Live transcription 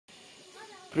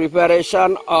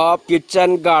Preparation of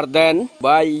kitchen garden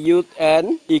by Youth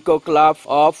and Eco Club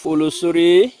of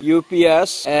Ulusury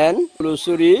UPS and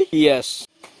Ulusury PS.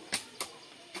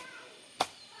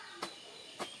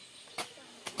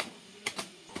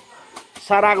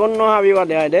 Saragun no habi wa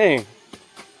de.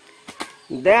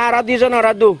 De aradijon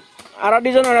aradu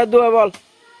abol.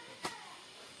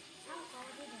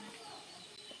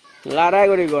 Larai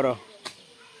gori goro.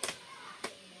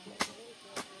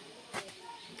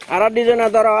 Aradijon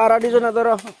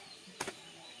adoro.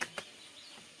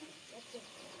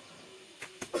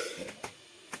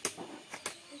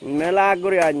 Mela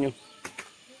gori anyu.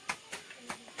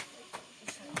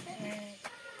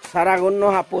 Saragun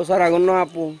no hapu.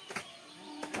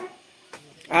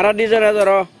 Aradijon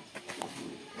adoro.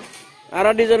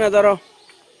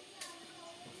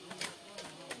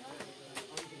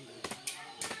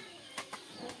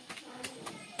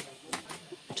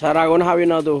 Saragun habi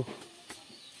na do.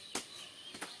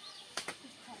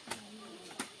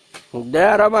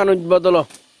 Dara manuj bodolo.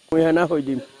 Muyana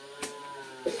hoidim.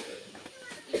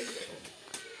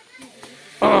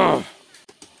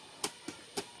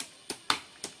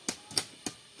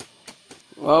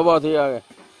 बहुत ही आगे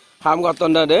हम का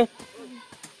तंदा दे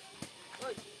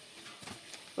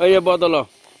ये बदलो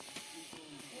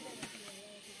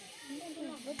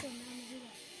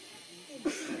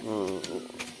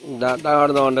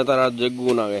डांगर दंडे तारा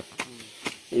जगुन आगे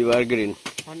E bar green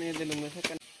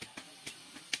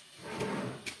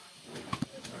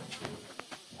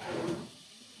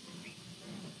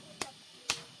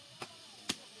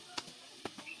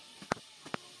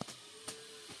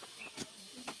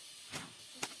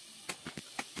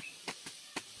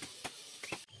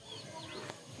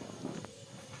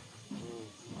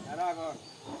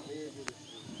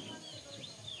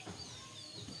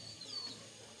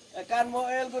kan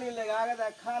moel guri lega ga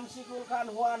kan sikul kan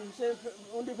huan se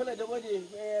undi fele do boji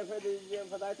fede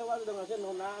fadai to wadu nga sen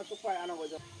hona supai ana go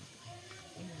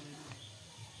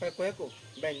ko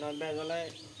ben non ben gole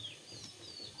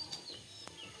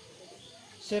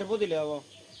serbo dile abo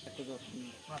ekto do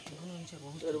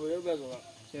serbo yo bezo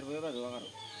karo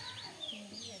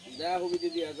da hubi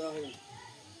di aga he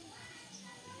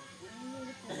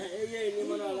ye ni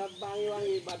mana la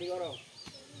bangi badi karo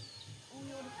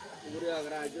guru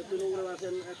agra jo tu guru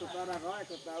asen ekto tara ro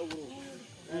ekto tau guru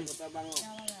ekto ta bango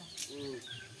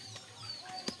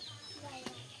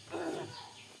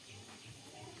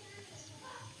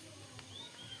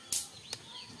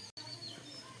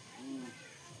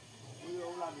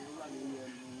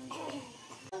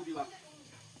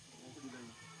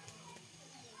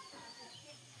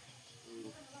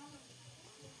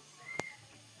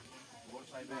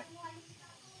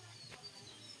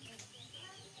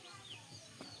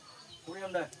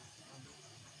Kuriam dah.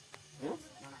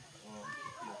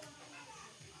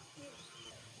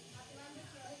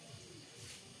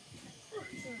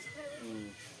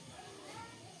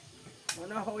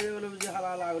 Mana hoye belum jadi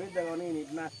halal lagi dengan ini.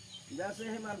 Nah, jasa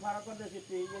heman para kau desi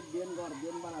tiga bian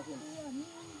panasin.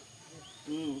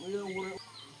 Iya umur.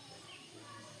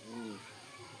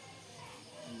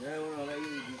 Jangan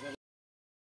lagi.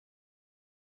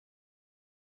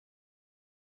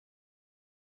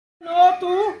 No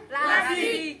to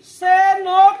plastic. Say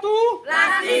no to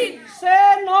plastic.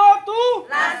 Say no to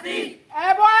plastic.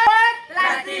 Avoid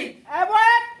plastic.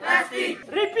 Avoid plastic.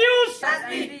 Refuse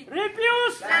plastic.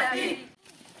 Refuse plastic.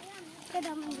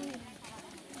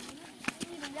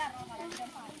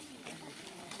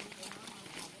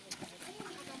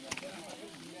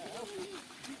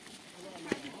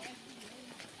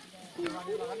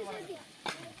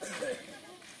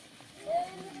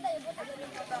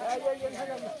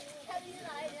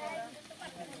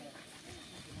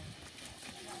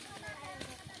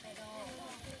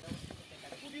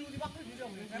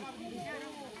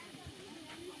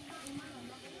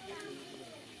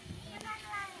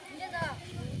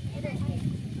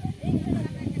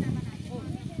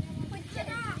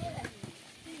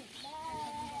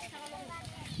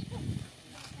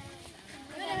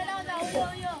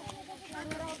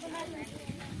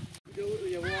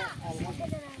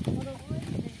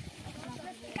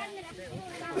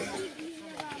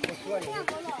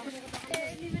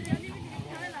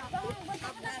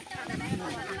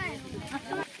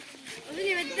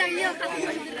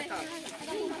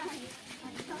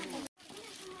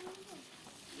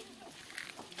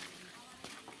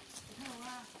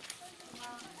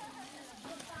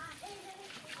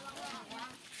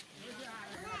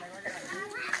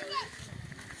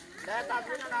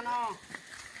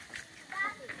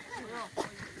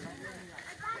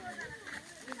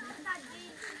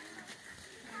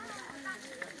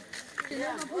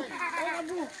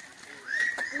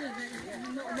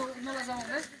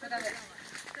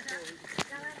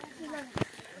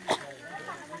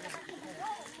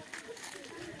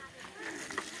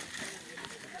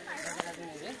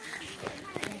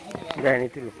 Jangan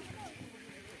itu loh.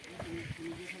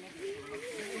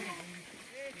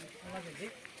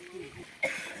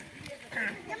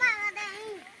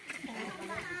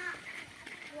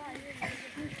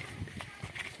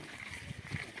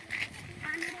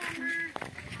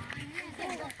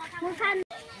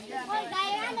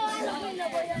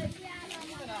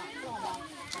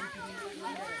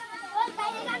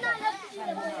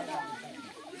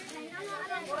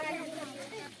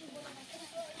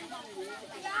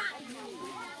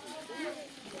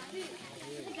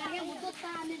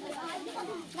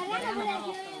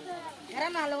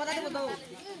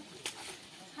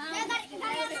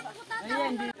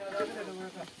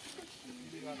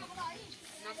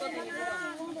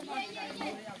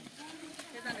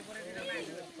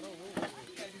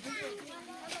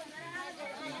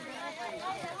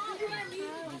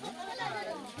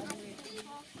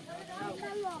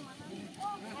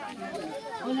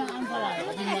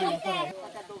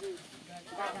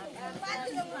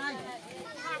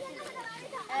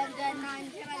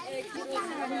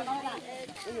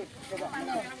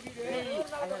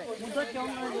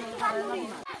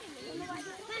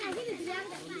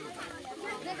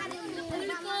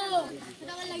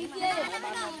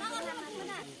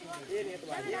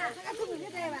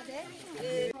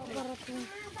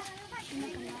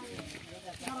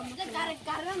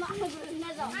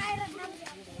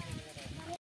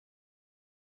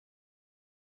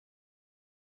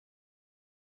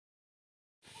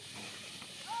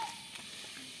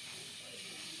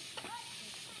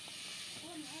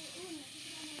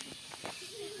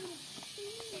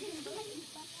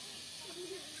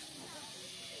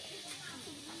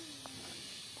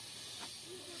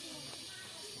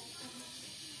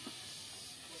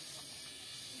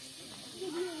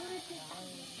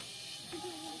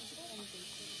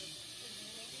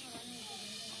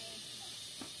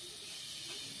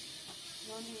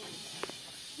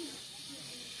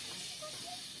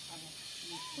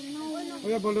 Oh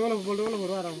ya, boleh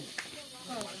baru arang.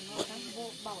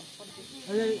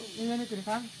 Ayo, ini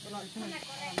kirisan.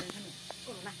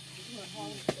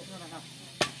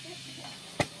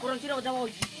 Kurang tidak jauh.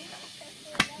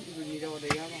 Ini jauh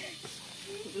deh ya, Bang.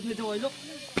 Ini jauh loh.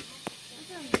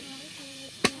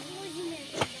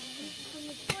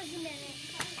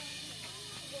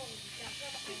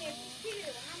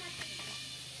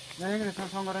 Nah, ini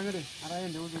sang orang ini, arahin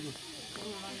dulu dulu.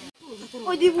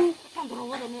 Oh di bu, pandoro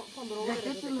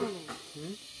itu loh.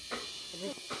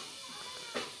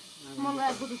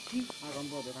 Mangga aku tuh sih. Agam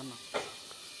bodoh kan?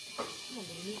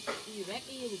 Mandor ini, irek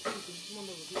iya betul,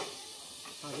 mandor betul.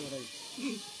 Aduh, rai.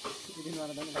 Ini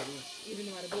luar dalam lagi. Ini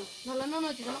luar bu.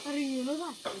 Nala cuma kering loh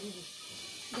kan?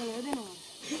 Kalau ada no.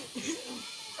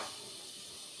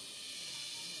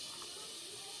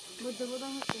 Betul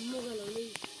kamu kalau ni.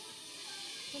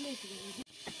 Kamu sih.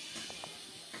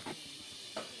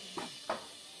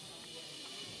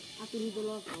 Aku ni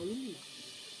kalau kau ni.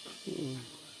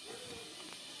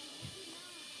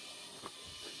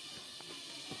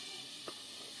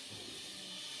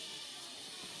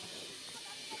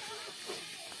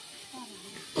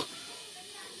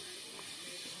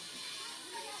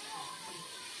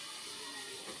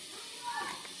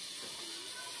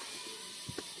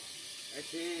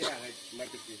 Ese ya,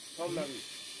 macam tu. Somlam.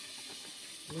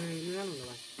 Ini kan loh,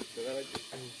 Bang.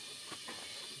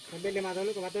 Sampai 5 tahun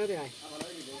lu ke Batu ya?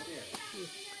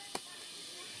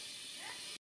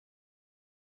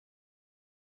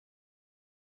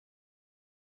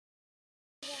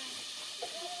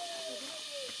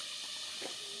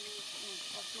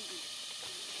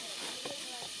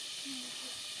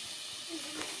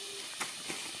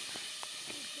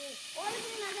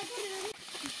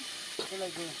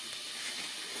 Lagi.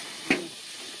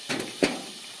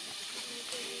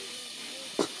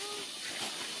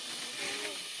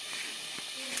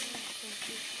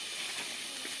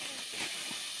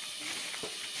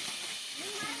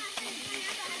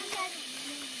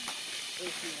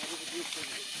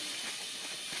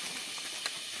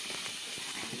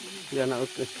 Dia nak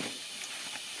utus.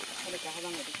 Ada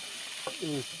kahalang itu.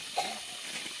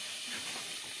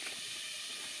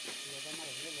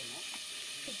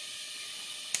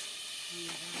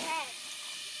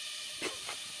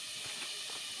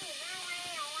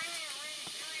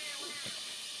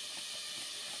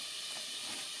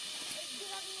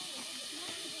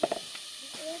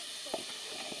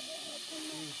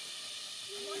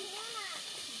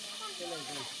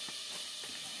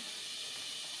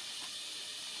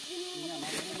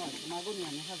 Mago ni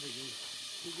aneh saja.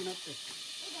 Dah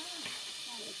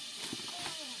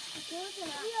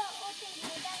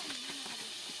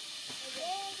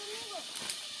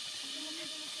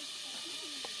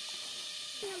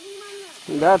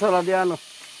thola dia no.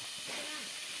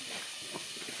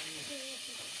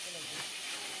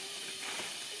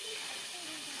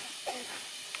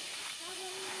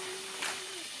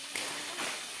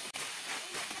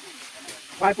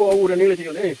 Pipe udah nih lagi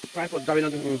nih. Pipe tapi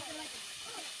nanti.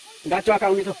 Dah cuak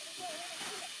kau itu.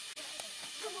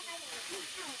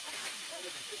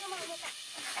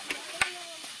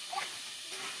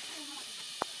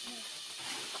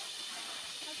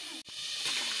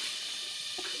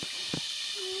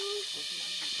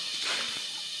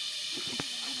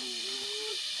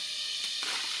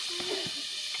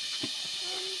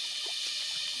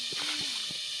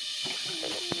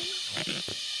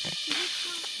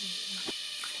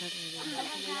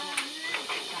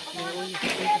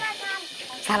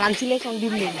 Salam sile song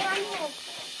dulu. Ya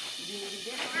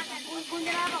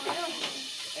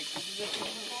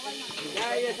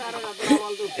ya sarang atau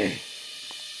awal tuh.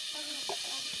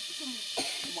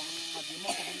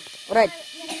 Alright.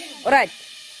 Alright.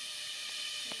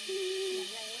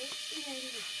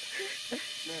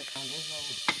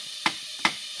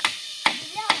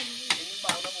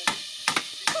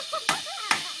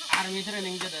 Army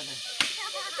training jadi ada.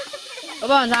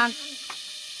 Apa sang?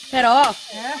 Pero.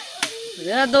 Ya.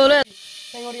 Ya dole.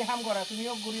 Tengok dia ham kora,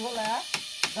 tumiok guri hola ya.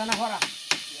 Dana kora.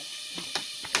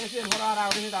 Ese kora ara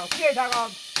udah tahu. Kau dah kau.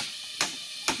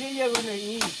 Siapa guru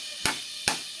ini?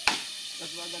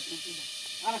 Terus ada tujuh.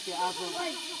 Ara ke apa?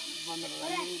 Bandar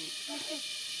lagi.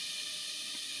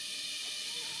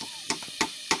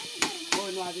 Oh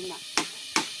ini ada nak.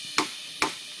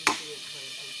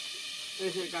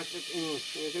 Ese kacik ini.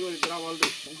 Tengok dia terawal tu.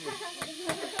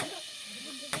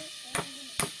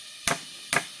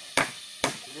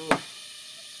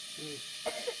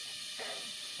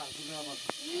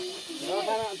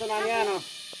 Tenangnya no.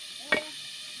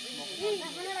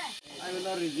 Ayo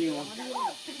nak review. Ayo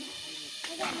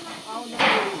nak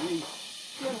review.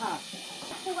 Siapa?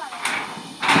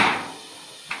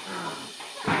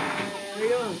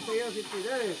 Saya situ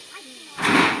deh.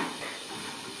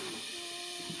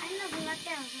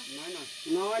 Mana?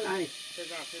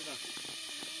 Sesa.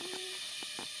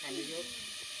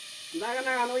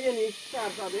 Nak anu je ni,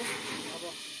 siapa deh? Apa?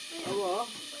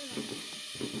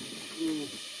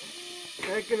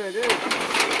 Saya kena deh.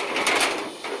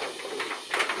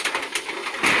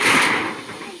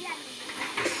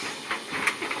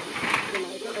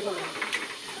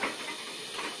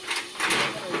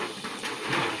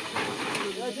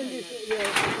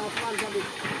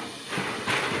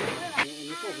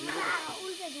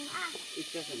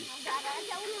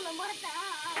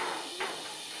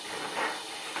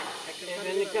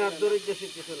 Ini kan duri jasi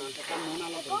tu nanti kan mana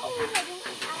lah.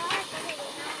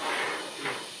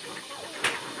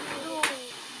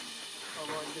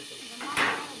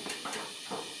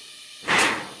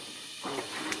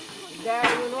 Dah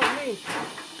minum ni.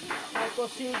 Aku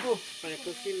silku.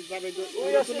 Aku sil sampai tu.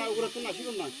 Urat tu nasi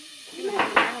tu nak.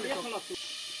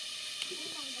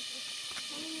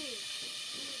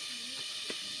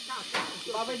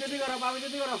 Bapak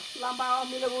itu karo. Lampa om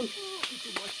milebun.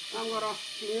 Am karo.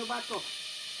 Ini obat ko.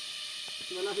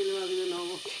 Mana film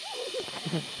nopo.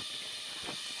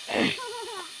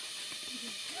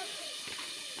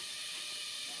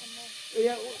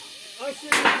 Iya, sih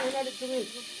ini ada tuh.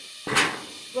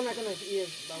 Kena iya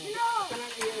bang. Kena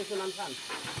iya sunamsan.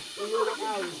 Ini nak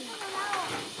tahu.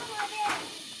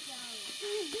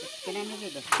 Kena ni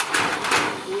dah.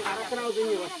 Ini arah kena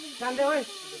ujungnya bang. Santai weh.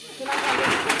 Sunamsan.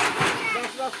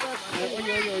 Bas. Yo.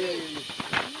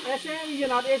 Ese iya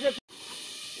not ese.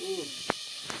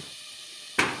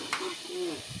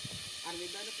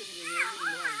 Armida ada tu ni.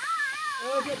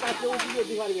 Oh, dia tak tahu dia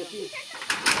di mana dia.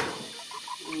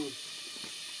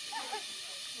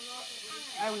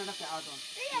 Ayo nak ke auto.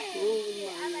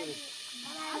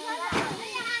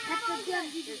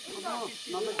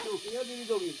 Nomor 2. Ini di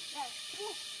dogi.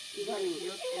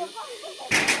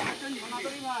 Mana tu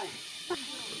ni bhai?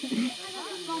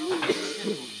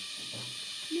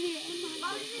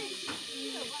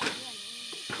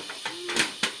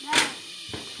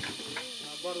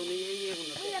 Baru ni ye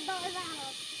guna.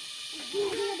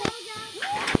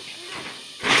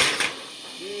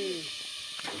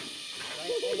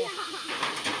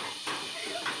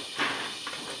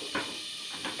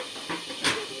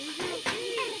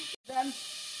 Then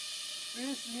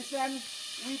please listen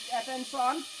with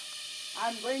attention.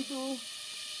 I'm going to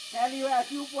tell you a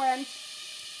few points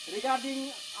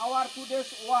regarding our today's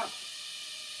work.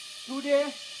 Today,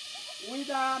 we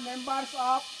the members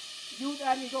of Youth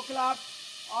and Eco Club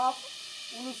of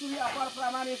Ulusury Upper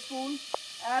Primary School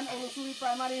and Ulusury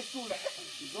Primary School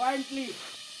jointly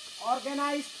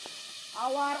organized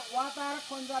our Water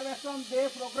Conservation Day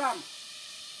program.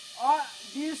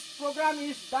 This program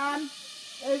is done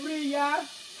every year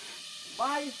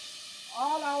by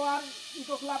all our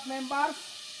Eco Club members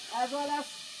as well as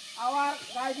our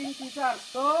guiding teachers.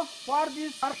 So for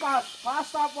this purpose,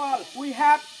 first of all, we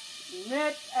have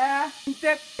made a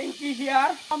intake tanki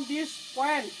here. From this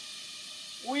point,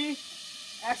 we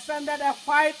extended a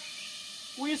pipe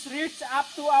which reached up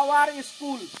to our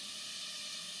school.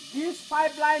 This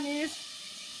pipeline is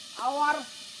our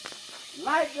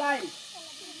lifeline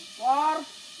for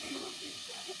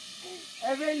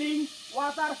availing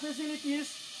water facilities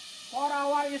for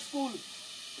our school.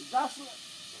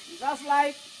 Just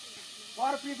like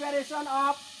for preparation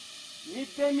of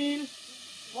midday meal,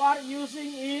 for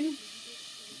using in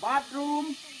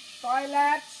bathroom,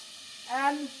 toilets,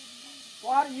 and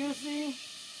for using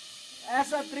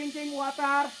as a drinking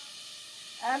water,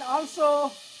 and also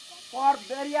for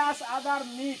various other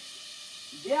needs.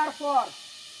 Therefore,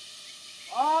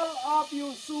 all of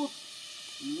you should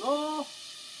know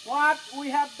what we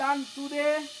have done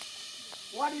today,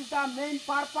 what is the main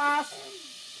purpose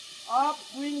of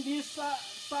doing this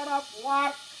sort of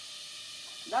work.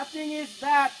 The thing is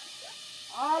that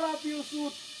all of you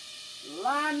should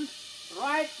learn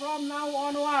right from now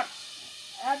onwards.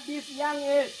 At this young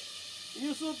age,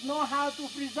 you should know how to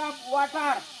preserve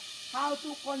water, how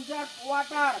to conserve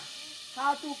water,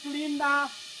 how to clean the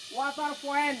water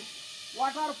point,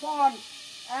 water pond,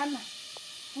 and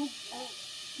to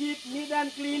keep neat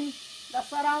and clean the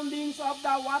surroundings of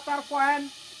the water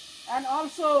point, and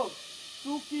also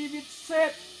to keep it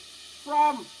safe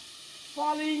from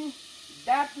falling,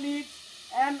 dead leaves,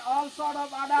 and all sort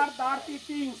of other dirty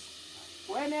things.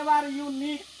 Whenever you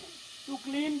need to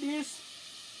clean this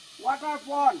water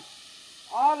pond,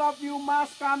 all of you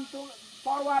must come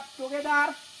forward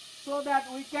together so that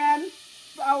we can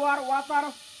our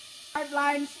water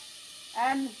pipelines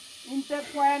and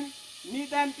intake point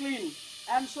neat and clean,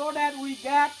 and so that we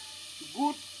get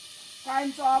good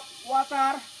kinds of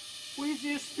water which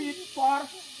is fit for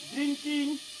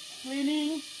drinking,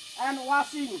 cleaning, and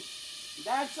washing.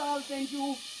 That's all. Thank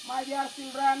you, my dear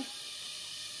children.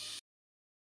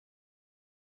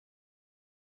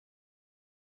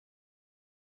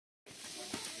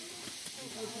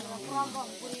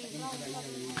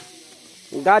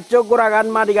 গাছ গোড়াগান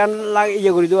মাটি গান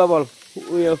ইয়ে করে দেওয়া বল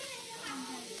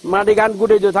মাটি গান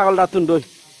গুটে দিও ছাগল রাতুন দই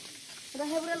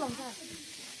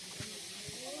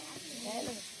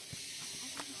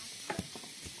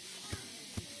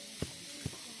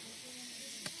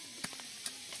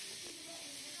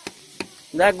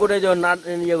দেখ গুটে দিও না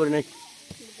ইয়ে করি নাই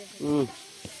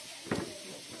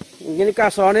এখানে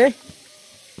কাছ নে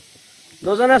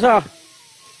দুজন আছ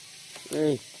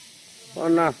এই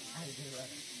না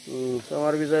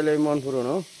তোমার বিজয় মন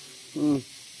পুরনো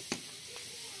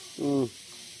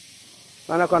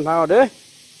mana còn vào đấy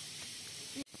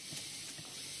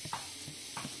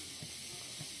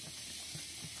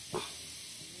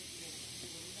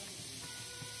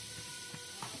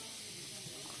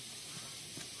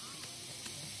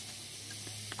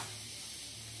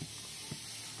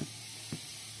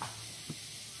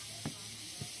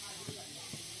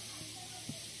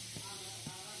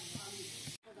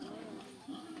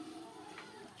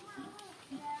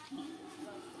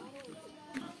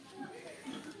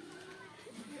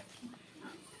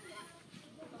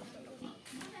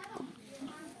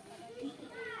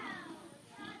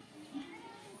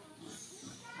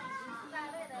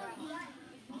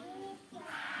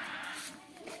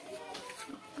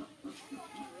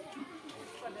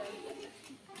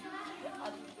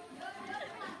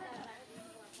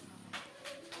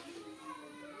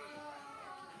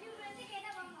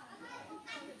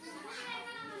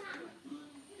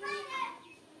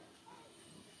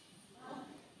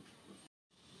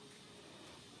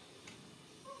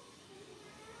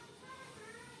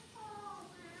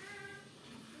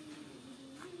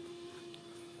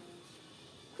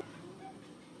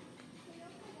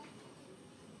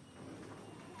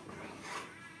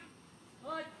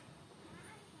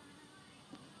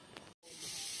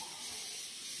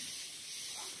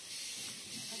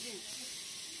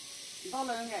to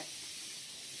lên nghe.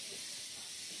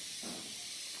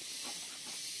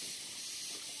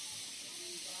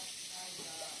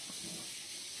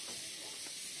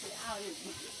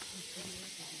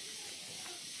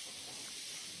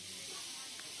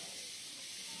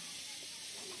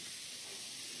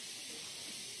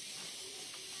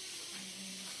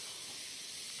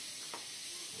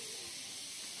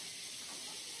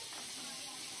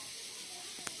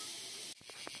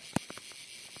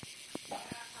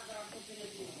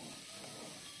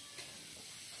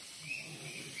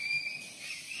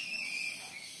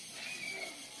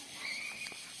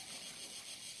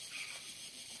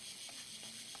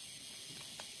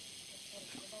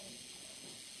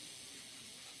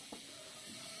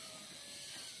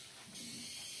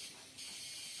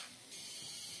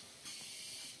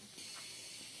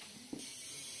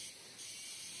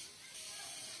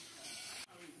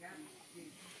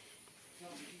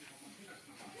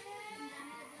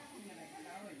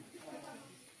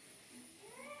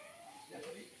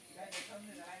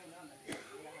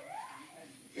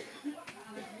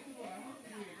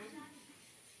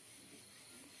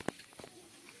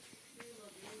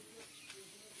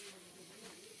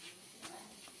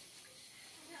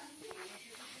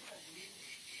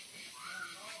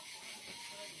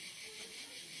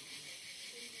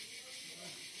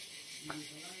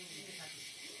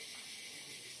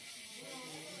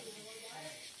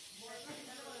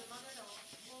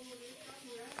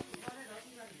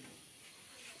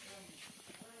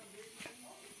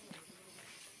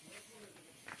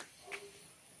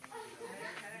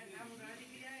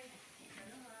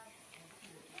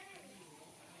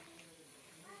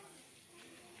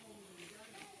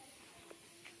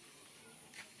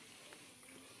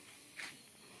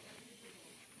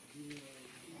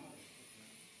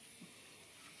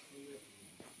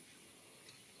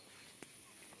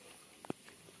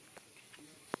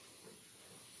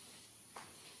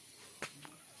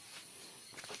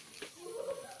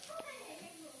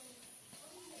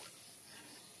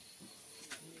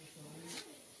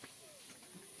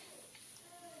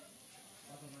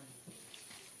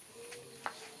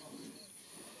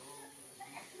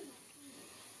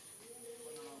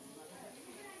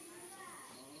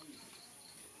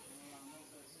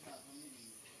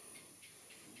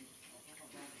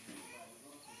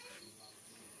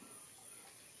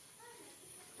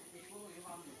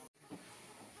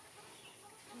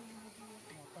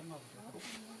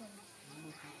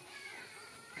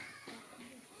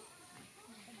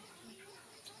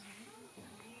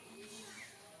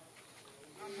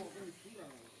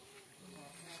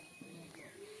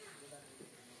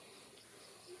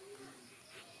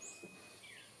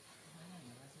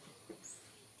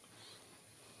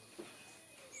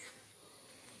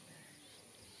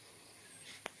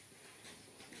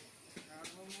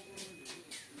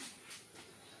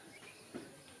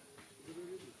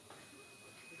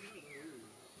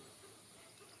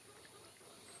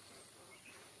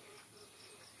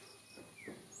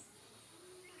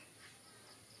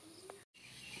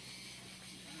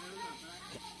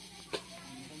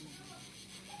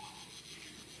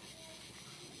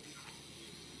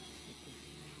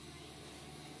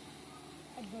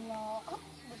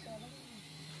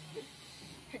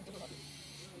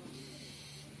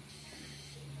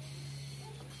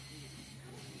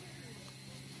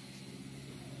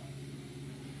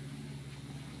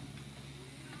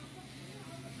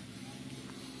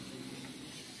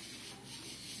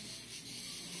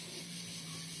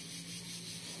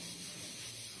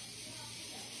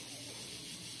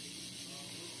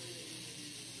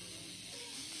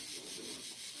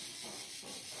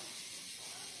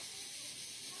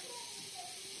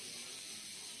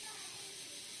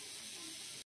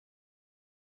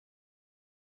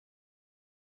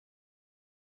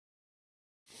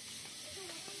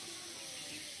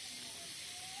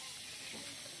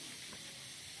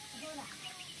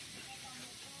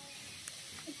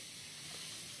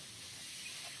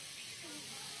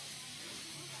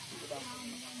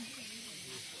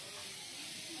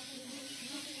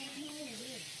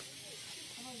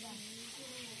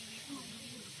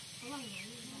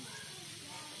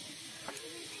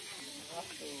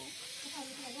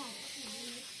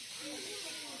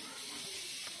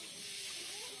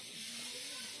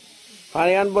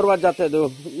 Palingan berbuat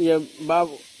tuh, ya bab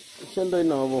sentuh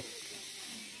ini apa?